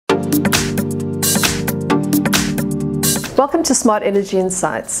Welcome to Smart Energy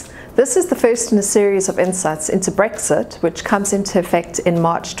Insights. This is the first in a series of insights into Brexit, which comes into effect in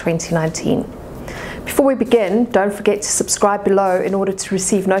March 2019. Before we begin, don't forget to subscribe below in order to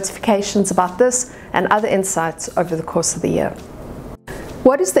receive notifications about this and other insights over the course of the year.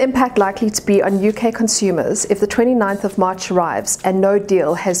 What is the impact likely to be on UK consumers if the 29th of March arrives and no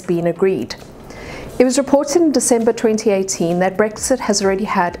deal has been agreed? It was reported in December 2018 that Brexit has already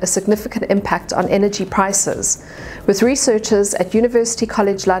had a significant impact on energy prices, with researchers at University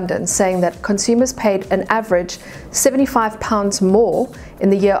College London saying that consumers paid an average £75 more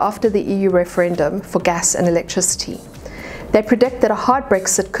in the year after the EU referendum for gas and electricity. They predict that a hard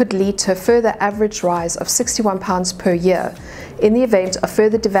Brexit could lead to a further average rise of £61 per year in the event of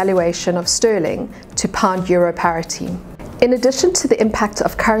further devaluation of sterling to pound-euro parity. In addition to the impact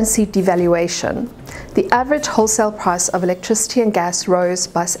of currency devaluation, the average wholesale price of electricity and gas rose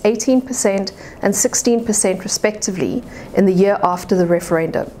by 18% and 16% respectively in the year after the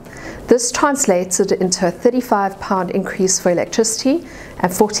referendum. This translated into a £35 increase for electricity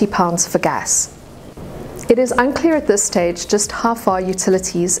and £40 for gas. It is unclear at this stage just how far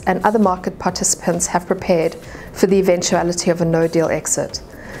utilities and other market participants have prepared for the eventuality of a no-deal exit.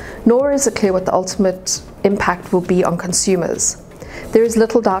 Nor is it clear what the ultimate impact will be on consumers. There is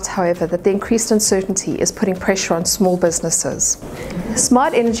little doubt, however, that the increased uncertainty is putting pressure on small businesses.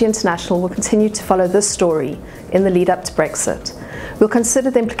 Smart Energy International will continue to follow this story in the lead up to Brexit. We'll consider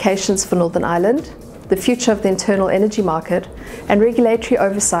the implications for Northern Ireland, the future of the internal energy market, and regulatory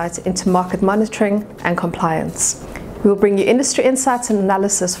oversight into market monitoring and compliance. We will bring you industry insights and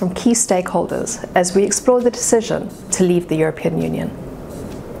analysis from key stakeholders as we explore the decision to leave the European Union.